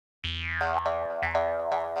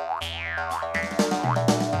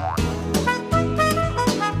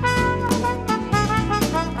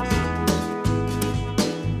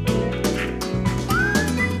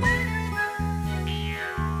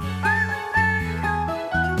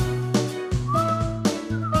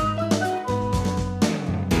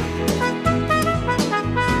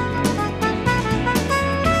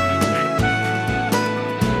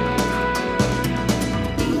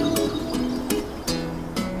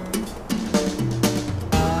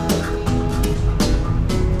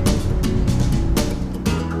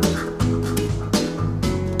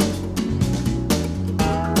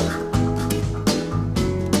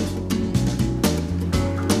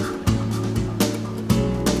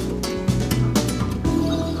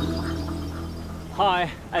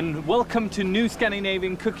Hi, and welcome to New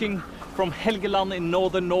Scandinavian Cooking from Helgeland in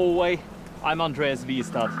Northern Norway. I'm Andreas.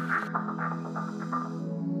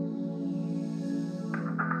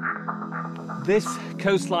 This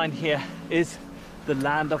coastline here is the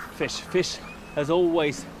land of fish. Fish has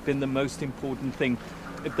always been the most important thing.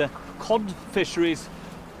 If the cod fisheries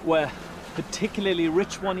were particularly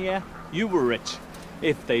rich one year, you were rich.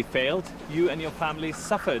 If they failed, you and your family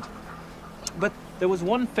suffered. But there was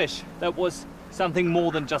one fish that was something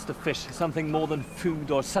more than just a fish, something more than food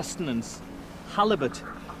or sustenance. Halibut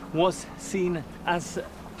was seen as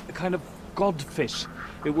a kind of god fish.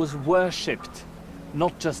 It was worshipped,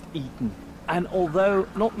 not just eaten. And although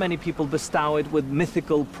not many people bestow it with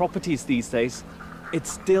mythical properties these days, it's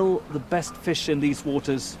still the best fish in these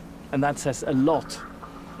waters, and that says a lot.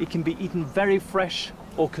 It can be eaten very fresh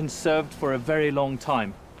or conserved for a very long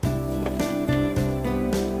time.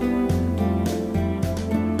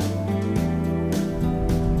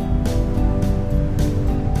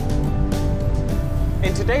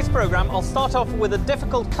 In today's program, I'll start off with a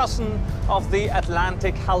difficult cousin of the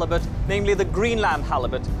Atlantic halibut, namely the Greenland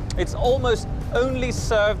halibut. It's almost only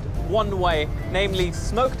served one way, namely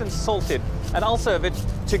smoked and salted, and I'll serve it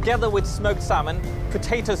together with smoked salmon,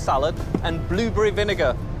 potato salad and blueberry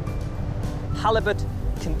vinegar. Halibut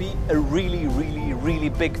can be a really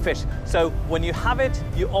big fish, so when you have it,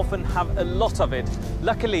 you often have a lot of it.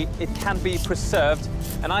 Luckily, it can be preserved,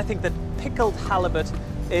 and I think that pickled halibut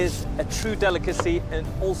is a true delicacy and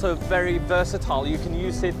also very versatile. You can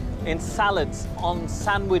use it in salads, on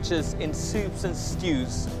sandwiches, in soups and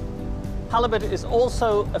stews. Halibut is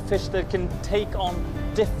also a fish that can take on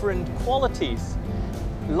different qualities.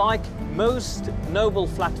 Like most noble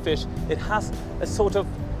flatfish, it has a sort of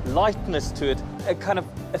lightness to it, a kind of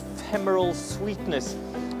ephemeral sweetness.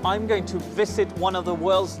 I'm going to visit one of the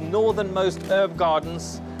world's northernmost herb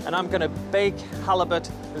gardens, and I'm going to bake halibut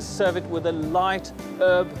and serve it with a light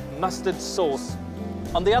herb mustard sauce.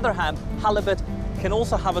 On the other hand, halibut can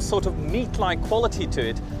also have a sort of meat-like quality to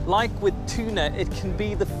it. Like with tuna, it can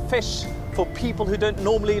be the fish for people who don't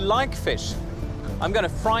normally like fish. I'm going to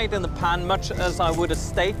fry it in the pan much as I would a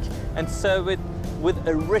steak and serve it with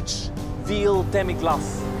a rich veal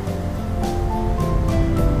demi-glace.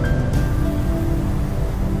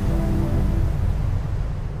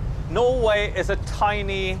 Norway is a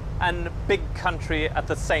tiny and big country at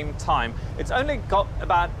the same time. It's only got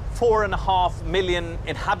about 4.5 million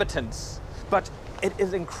inhabitants, but it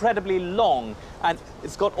is incredibly long, and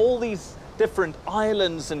it's got all these different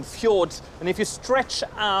islands and fjords, and if you stretch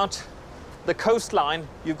out the coastline,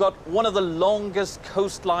 you've got one of the longest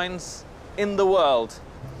coastlines in the world.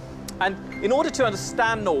 And in order to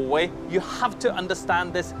understand Norway, you have to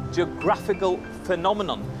understand this geographical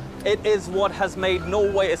phenomenon. It is what has made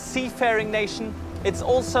Norway a seafaring nation. It's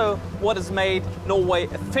also what has made Norway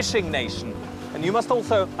a fishing nation. And you must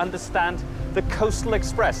also understand the Coastal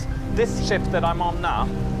Express. This ship that I'm on now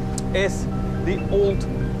is the old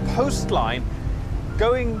coastline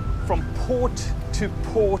going from port to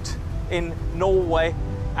port in Norway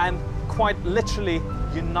and quite literally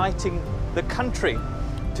uniting the country.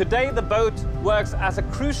 Today the boat works as a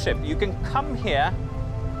cruise ship. You can come here,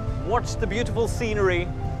 watch the beautiful scenery,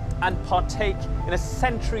 and partake in a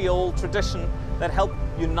century-old tradition that helped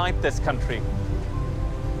unite this country.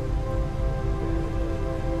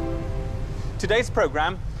 Today's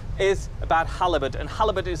program is about halibut, and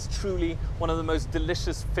halibut is truly one of the most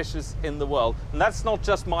delicious fishes in the world. And that's not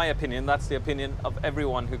just my opinion, that's the opinion of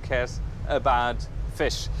everyone who cares about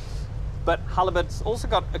fish. But halibut's also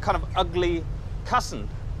got a kind of ugly cousin.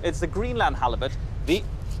 It's the Greenland halibut. The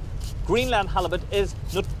Greenland halibut is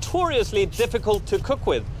notoriously difficult to cook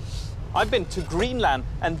with. I've been to Greenland,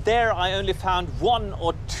 and there I only found 1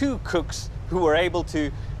 or 2 cooks who were able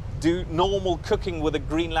to do normal cooking with a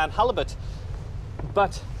Greenland halibut.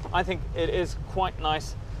 But I think it is quite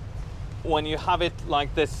nice when you have it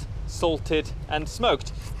like this, salted and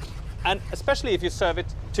smoked. and especially if you serve it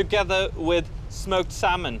together with smoked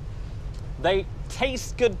salmon. They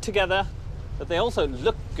taste good together, but they also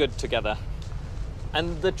look good together.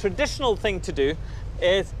 And the traditional thing to do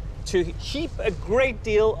is to heap a great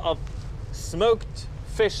deal of smoked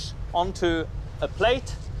fish onto a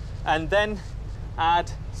plate and then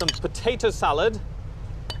add some potato salad,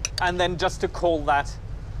 and then just to call that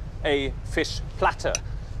a fish platter.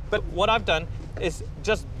 But what I've done is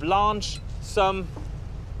just blanch some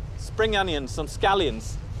spring onions, some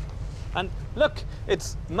scallions. And look,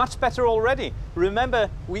 it's much better already. Remember,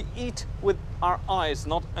 we eat with our eyes,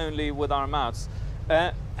 not only with our mouths.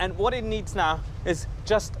 And what it needs now is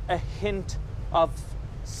just a hint of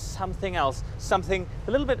something else, something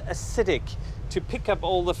a little bit acidic to pick up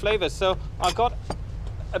all the flavors. So I've got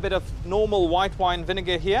a bit of normal white wine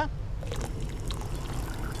vinegar here.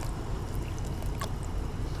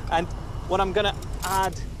 And what I'm gonna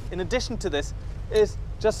add in addition to this is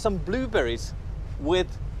just some blueberries with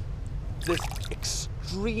this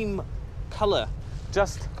extreme color.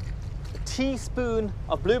 Just a teaspoon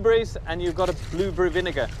of blueberries and you've got a blueberry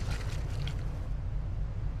vinegar.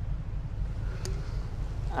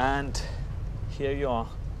 And here you are,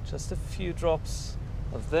 just a few drops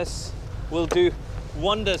of this will do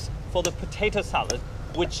wonders for the potato salad,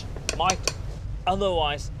 which might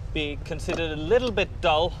otherwise be considered a little bit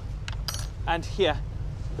dull. And here,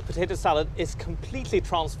 the potato salad is completely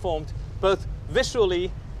transformed, both visually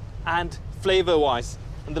and flavor-wise.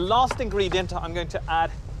 And the last ingredient I'm going to add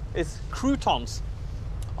is croutons.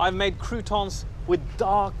 I've made croutons with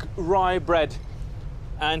dark rye bread.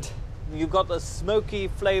 And you've got the smoky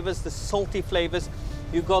flavors, the salty flavors.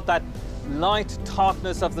 You've got that light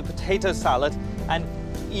tartness of the potato salad and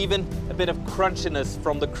even a bit of crunchiness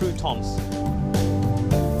from the croutons.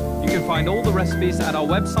 You can find all the recipes at our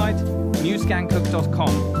website,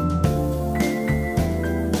 newscancook.com.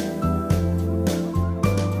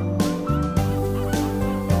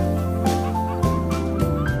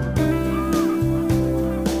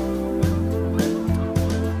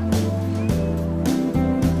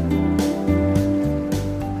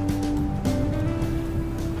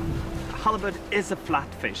 Halibut is a flat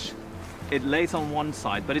fish. It lays on one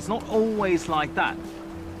side, but it's not always like that.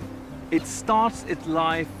 It starts its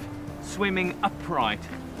life swimming upright,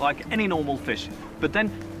 like any normal fish. But then,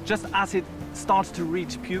 just as it starts to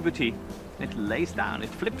reach puberty, it lays down, it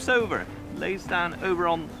flips over, lays down over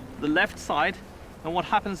on the left side, and what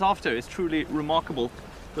happens after is truly remarkable.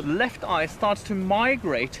 The left eye starts to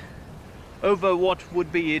migrate over what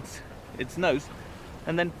would be its nose,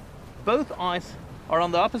 and then both eyes are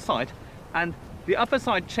on the upper side, and the upper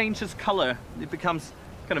side changes color. It becomes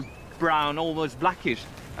kind of brown, almost blackish,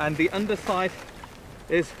 and the underside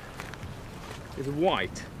is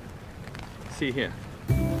white. See here.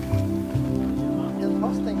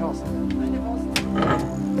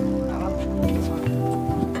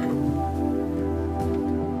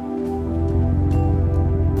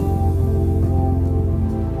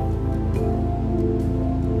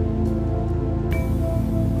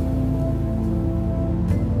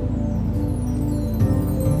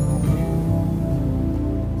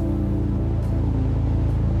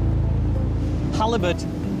 Halibut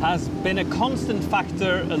has been a constant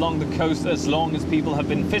factor along the coast as long as people have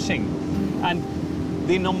been fishing. And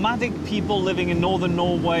the nomadic people living in Northern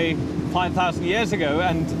Norway 5,000 years ago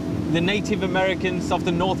and the Native Americans of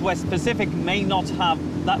the Northwest Pacific may not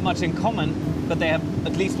have that much in common, but they have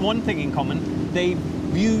at least one thing in common. They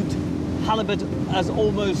viewed halibut as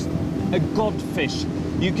almost a god fish.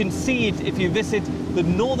 You can see it if you visit the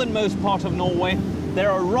northernmost part of Norway. There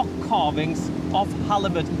are rock carvings of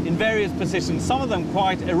halibut in various positions, some of them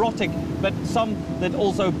quite erotic, but some that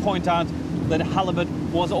also point out that halibut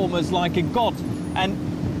was almost like a god. And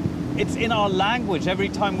it's in our language every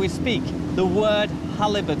time we speak. The word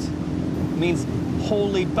halibut means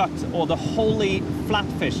holy butt or the holy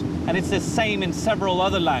flatfish, and it's the same in several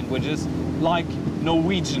other languages like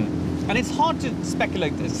Norwegian. And it's hard to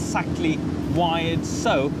speculate exactly why it's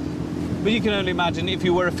so, but you can only imagine if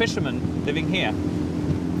you were a fisherman living here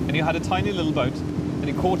and you had a tiny little boat and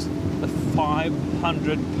you caught a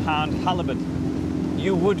 500-pound halibut,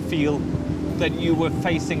 you would feel that you were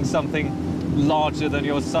facing something larger than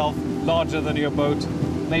yourself, larger than your boat,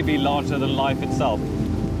 maybe larger than life itself.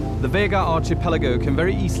 The Vega archipelago can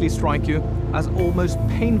very easily strike you as almost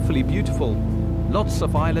painfully beautiful. Lots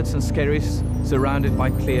of islets and skerries surrounded by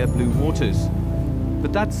clear blue waters.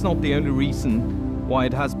 But that's not the only reason why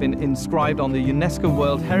it has been inscribed on the UNESCO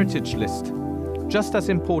World Heritage List. Just as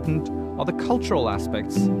important are the cultural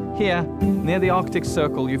aspects. Here, near the Arctic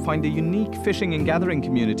Circle, you find a unique fishing and gathering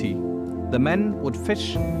community. The men would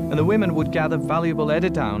fish and the women would gather valuable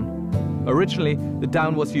eiderdown. Originally, the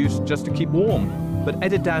down was used just to keep warm, but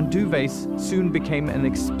eider down duvets soon became an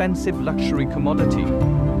expensive luxury commodity.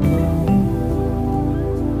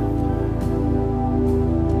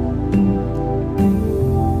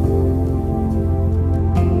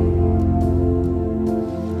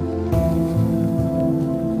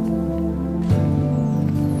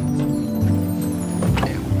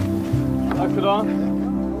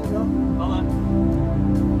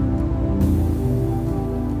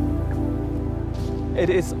 It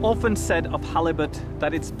is often said of halibut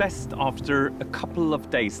that it's best after a couple of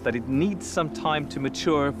days, that it needs some time to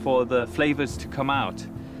mature for the flavors to come out.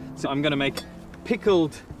 So I'm going to make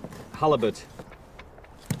pickled halibut.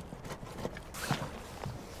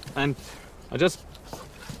 And I just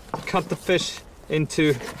cut the fish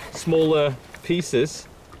into smaller pieces,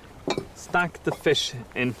 stack the fish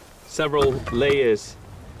in several layers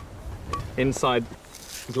inside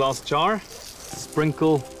a glass jar,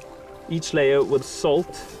 sprinkle each layer with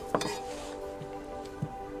salt,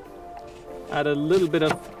 add a little bit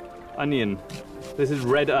of onion. This is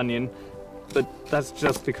red onion, but that's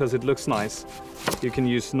just because it looks nice. You can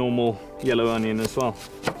use normal yellow onion as well.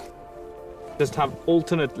 Just have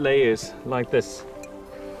alternate layers like this.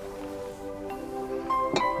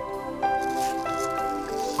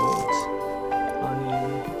 Salt,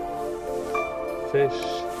 onion,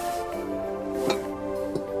 fish.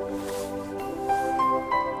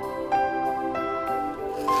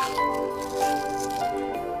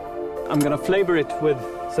 I'm going to flavor it with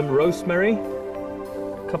some rosemary,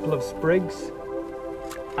 a couple of sprigs,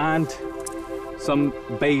 and some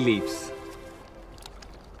bay leaves.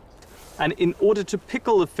 And in order to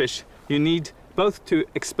pickle the fish, you need both to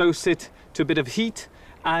expose it to a bit of heat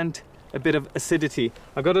and a bit of acidity.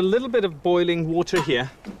 I've got a little bit of boiling water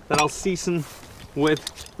here that I'll season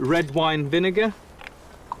with red wine vinegar.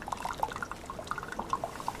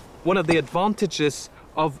 One of the advantages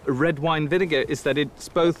of red wine vinegar is that it's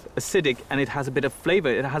both acidic and it has a bit of flavor.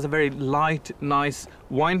 It has a very light, nice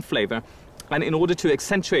wine flavor. And in order to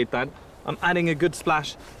accentuate that, I'm adding a good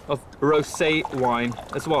splash of rosé wine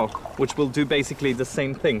as well, which will do basically the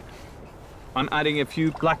same thing. I'm adding a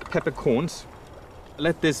few black peppercorns.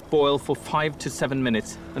 Let this boil for 5 to 7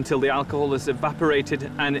 minutes until the alcohol is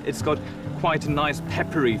evaporated and it's got quite a nice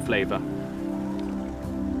peppery flavor.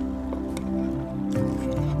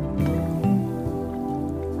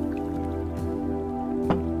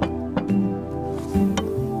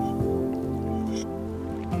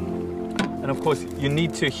 Of course, you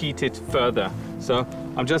need to heat it further. So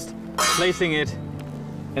I'm just placing it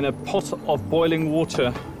in a pot of boiling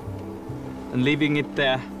water and leaving it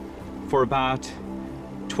there for about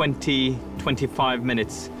 20-25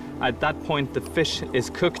 minutes. At that point, the fish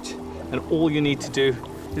is cooked, and all you need to do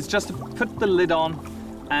is just to put the lid on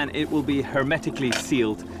and it will be hermetically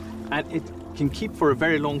sealed. And it can keep for a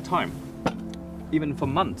very long time, even for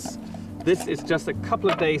months. This is just a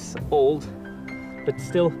couple of days old, but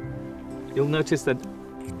still you'll notice that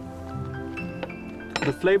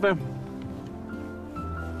the flavor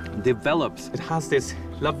develops. It has this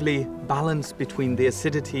lovely balance between the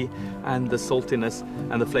acidity and the saltiness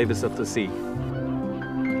and the flavors of the sea.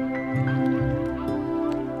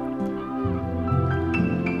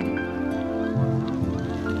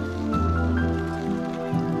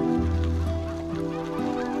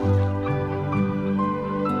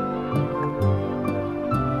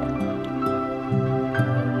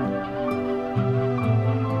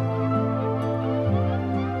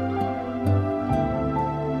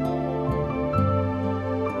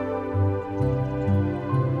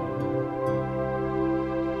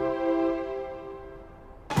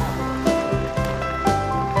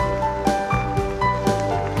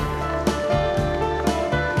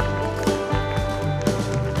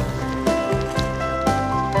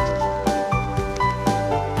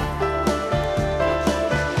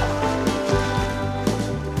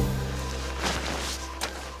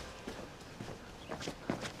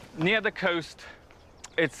 Near the coast,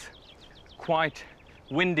 it's quite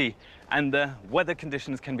windy and the weather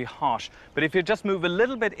conditions can be harsh. But if you just move a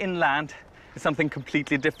little bit inland, it's something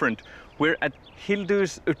completely different. We're at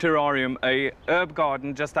Hildur's Uterarium, a herb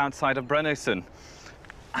garden just outside of Brønnøysund.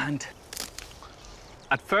 And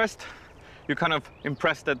at first, you're kind of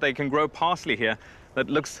impressed that they can grow parsley here that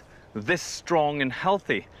looks this strong and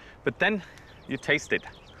healthy. But then you taste it.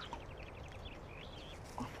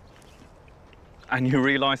 And you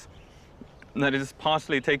realize that it is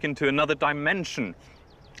parsley taken to another dimension,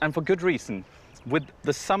 and for good reason. With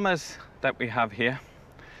the summers that we have here,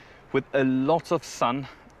 with a lot of sun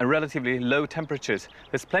and relatively low temperatures,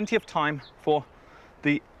 there's plenty of time for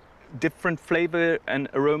the different flavor and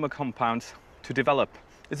aroma compounds to develop.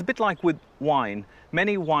 It's a bit like with wine.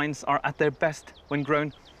 Many wines are at their best when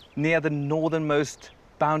grown near the northernmost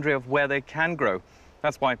boundary of where they can grow.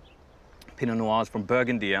 That's why Pinot Noirs from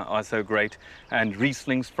Burgundy are so great, and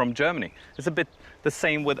Rieslings from Germany. It's a bit the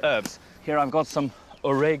same with herbs. Here I've got some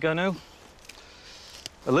oregano,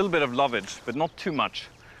 a little bit of lovage, but not too much,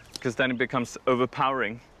 because then it becomes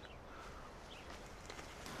overpowering.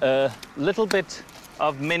 A little bit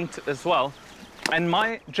of mint as well. And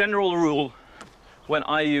my general rule when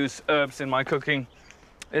I use herbs in my cooking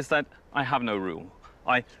is that I have no rule.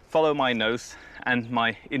 I follow my nose and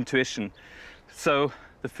my intuition. So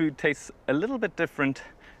the food tastes a little bit different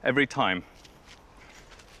every time.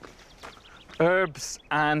 Herbs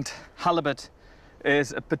and halibut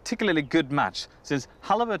is a particularly good match, since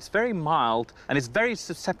halibut's very mild and it's very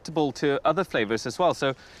susceptible to other flavors as well.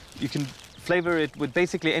 So you can flavor it with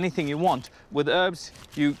basically anything you want. With herbs,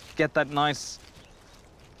 you get that nice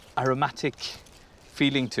aromatic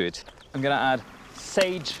feeling to it. I'm gonna add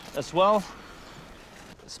sage as well,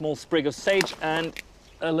 a small sprig of sage and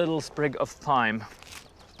a little sprig of thyme.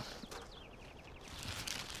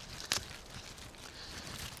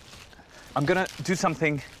 I'm gonna do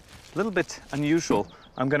something a little bit unusual.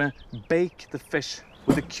 I'm gonna bake the fish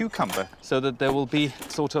with a cucumber so that there will be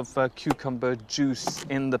sort of cucumber juice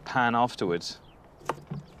in the pan afterwards.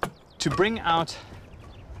 To bring out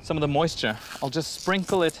some of the moisture, I'll just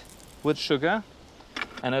sprinkle it with sugar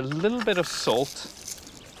and a little bit of salt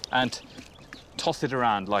and toss it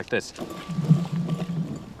around like this.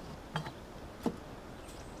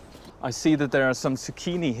 I see that there are some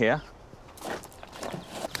zucchini here.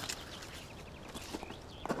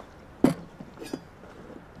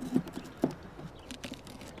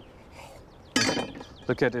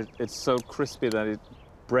 Look at it, it's so crispy that it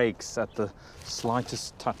breaks at the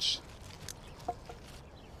slightest touch.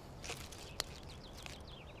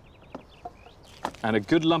 And a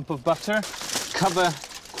good lump of butter. Cover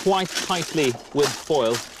quite tightly with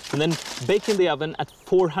foil and then bake in the oven at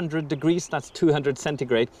 400 degrees, that's 200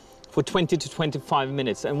 centigrade, for 20 to 25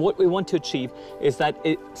 minutes. And what we want to achieve is that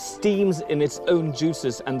it steams in its own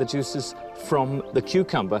juices and the juices from the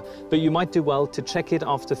cucumber. But you might do well to check it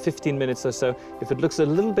after 15 minutes or so. If it looks a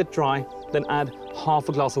little bit dry, then add half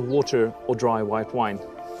a glass of water or dry white wine.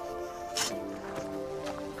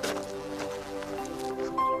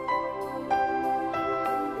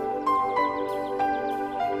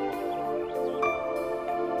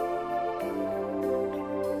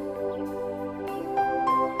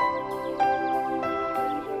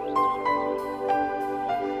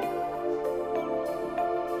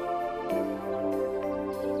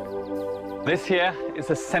 This here is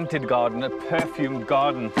a scented garden, a perfumed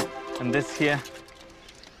garden. And this here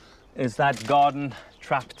is that garden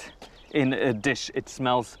trapped in a dish. It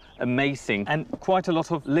smells amazing. And quite a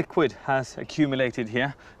lot of liquid has accumulated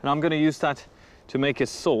here. And I'm going to use that to make a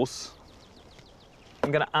sauce.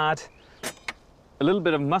 I'm going to add a little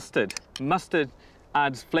bit of mustard. Mustard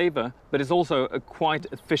adds flavor, but it's also a quite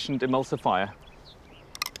efficient emulsifier.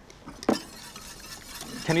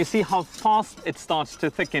 Can you see how fast it starts to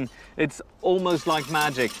thicken? It's almost like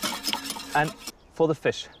magic. And for the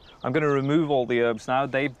fish, I'm going to remove all the herbs now.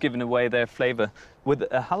 They've given away their flavor. With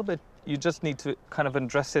a halibut, you just need to kind of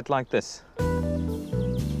undress it like this.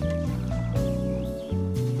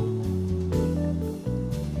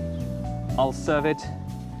 I'll serve it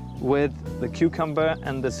with the cucumber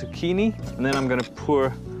and the zucchini, and then I'm going to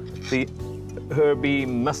pour the herby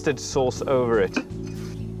mustard sauce over it.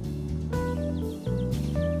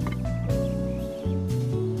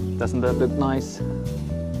 Doesn't that look nice?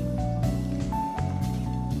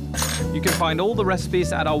 You can find all the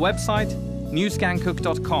recipes at our website,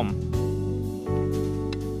 newscancook.com.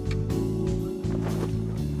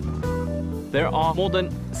 There are more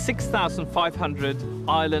than 6,500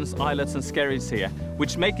 islands, islets and skerries here,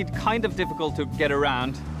 which make it kind of difficult to get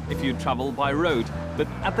around if you travel by road. But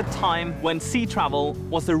at the time when sea travel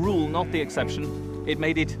was the rule, not the exception, it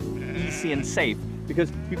made it easy and safe,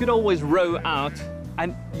 because you could always row out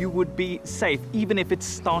and you would be safe. Even if it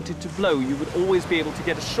started to blow, you would always be able to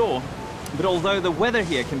get ashore. But although the weather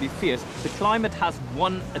here can be fierce, the climate has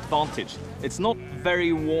one advantage. It's not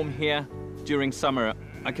very warm here during summer,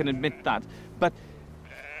 I can admit that. But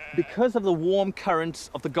because of the warm currents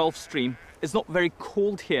of the Gulf Stream, it's not very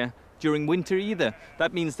cold here during winter either.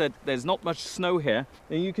 That means that there's not much snow here,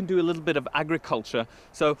 and you can do a little bit of agriculture.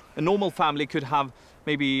 So a normal family could have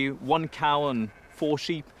maybe 1 cow and 4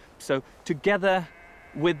 sheep. So together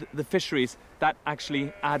with the fisheries, that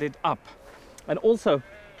actually added up. And also,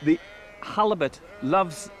 the halibut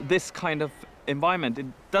loves this kind of environment. It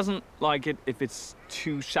doesn't like it if it's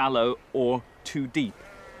too shallow or too deep.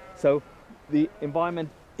 So the environment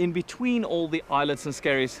in between all the islets and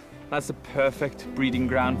skerries, that's a perfect breeding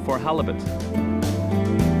ground for halibut.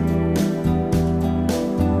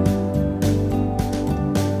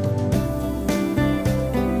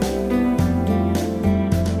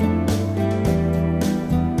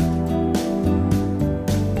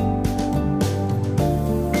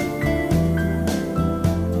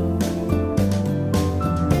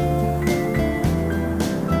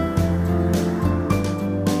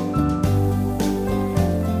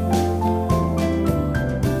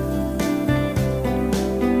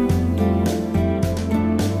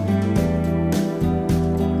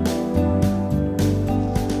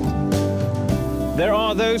 There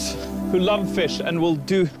are those who love fish and will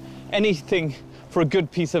do anything for a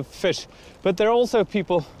good piece of fish, but there are also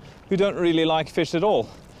people who don't really like fish at all,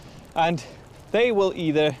 and they will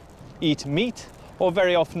either eat meat, or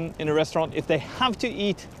very often in a restaurant, if they have to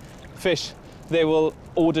eat fish, they will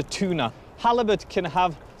order tuna. Halibut can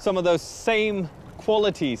have some of those same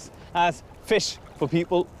qualities as fish for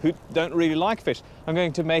people who don't really like fish. I'm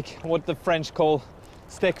going to make what the French call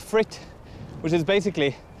steak frites, which is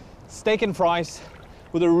basically steak and fries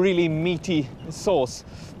with a really meaty sauce.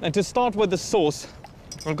 And to start with the sauce,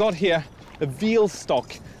 I've got here a veal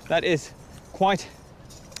stock that is quite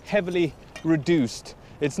heavily reduced.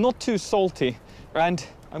 It's not too salty, and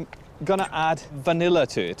I'm gonna add vanilla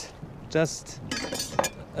to it. Just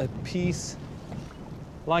a piece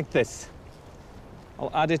like this.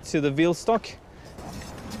 I'll add it to the veal stock.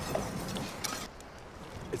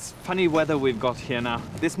 It's funny weather we've got here now.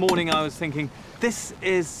 This morning I was thinking, this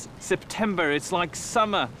is September, it's like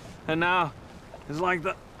summer, and now it's like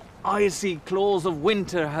the icy claws of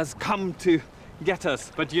winter has come to get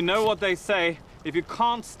us. But you know what they say, if you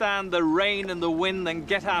can't stand the rain and the wind, then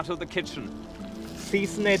get out of the kitchen.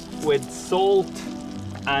 Season it with salt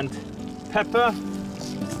and pepper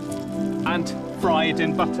and fry it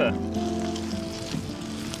in butter.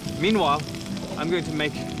 Meanwhile, I'm going to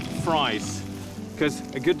make fries, because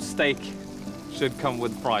a good steak should come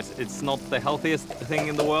with fries. It's not the healthiest thing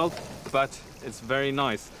in the world, but it's very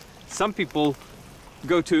nice. Some people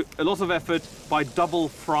go to a lot of effort by double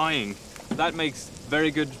frying. That makes very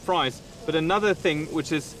good fries. But another thing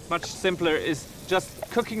which is much simpler is just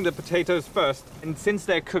cooking the potatoes first. And since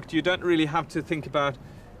they're cooked, you don't really have to think about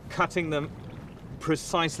cutting them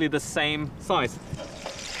precisely the same size.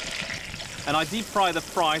 And I deep fry the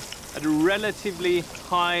fries at a relatively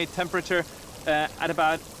high temperature, at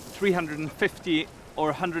about 350 or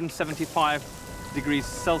 175 degrees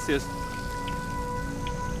Celsius.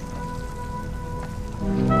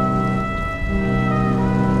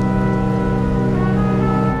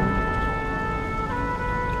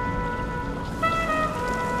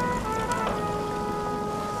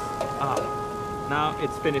 Now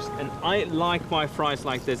it's finished, and I like my fries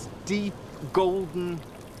like this, deep golden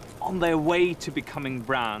on their way to becoming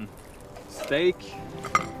brown. Steak,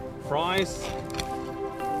 fries.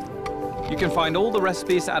 You can find all the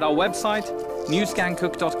recipes at our website,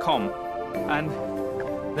 newscancook.com.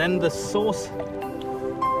 And then the sauce.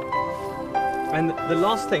 And the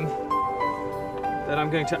last thing that I'm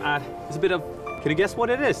going to add is a bit of, can you guess what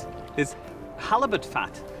it is? It's halibut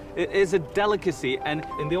fat. It is a delicacy, and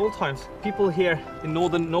in the old times, people here in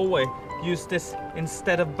Northern Norway used this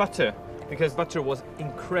instead of butter, because butter was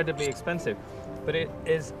incredibly expensive. But it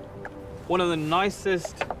is one of the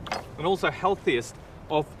nicest and also healthiest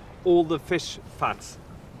of all the fish fats.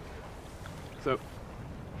 So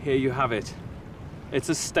here you have it. It's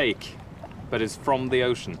a steak, but it's from the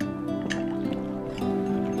ocean.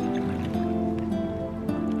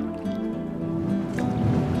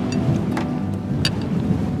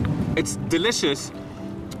 It's delicious.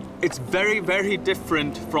 It's very, very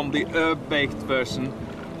different from the herb-baked version,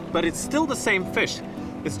 but it's still the same fish.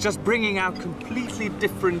 It's just bringing out completely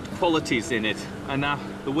different qualities in it. And now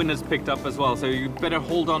the wind has picked up as well, so you better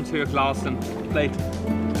hold on to your glass and plate.